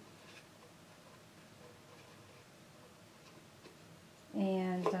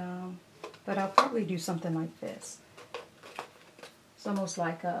 And, but I'll probably do something like this. It's almost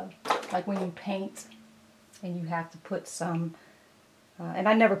like when you paint and you have to put some, and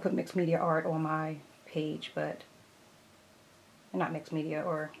I never put mixed media art on my page, but, not mixed media,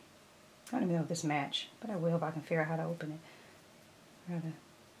 or, I don't even know if this match, but I will if I can figure out how to open it. How to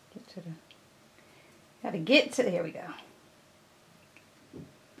get to the, Got to get to, there we go.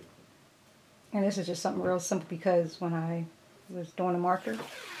 And this is just something real simple because when I was doing a marker,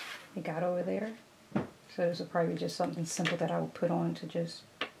 it got over there. So this will probably be just something simple that I will put on to just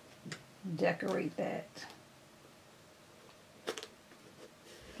decorate that.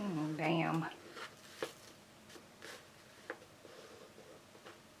 Oh, damn.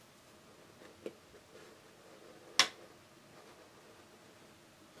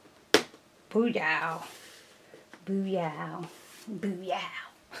 Booyah. Booyah. Booyah.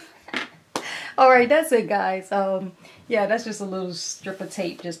 Alright, that's it, guys. Yeah, that's just a little strip of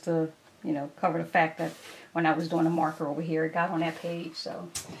tape just to, you know, cover the fact that when I was doing a marker over here, it got on that page. So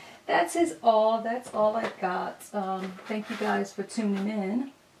that's all. That's all I got. Thank you guys for tuning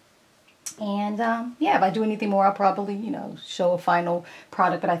in. And yeah, if I do anything more, I'll probably, you know, show a final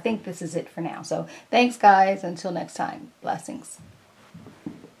product. But I think this is it for now. So thanks, guys. Until next time. Blessings.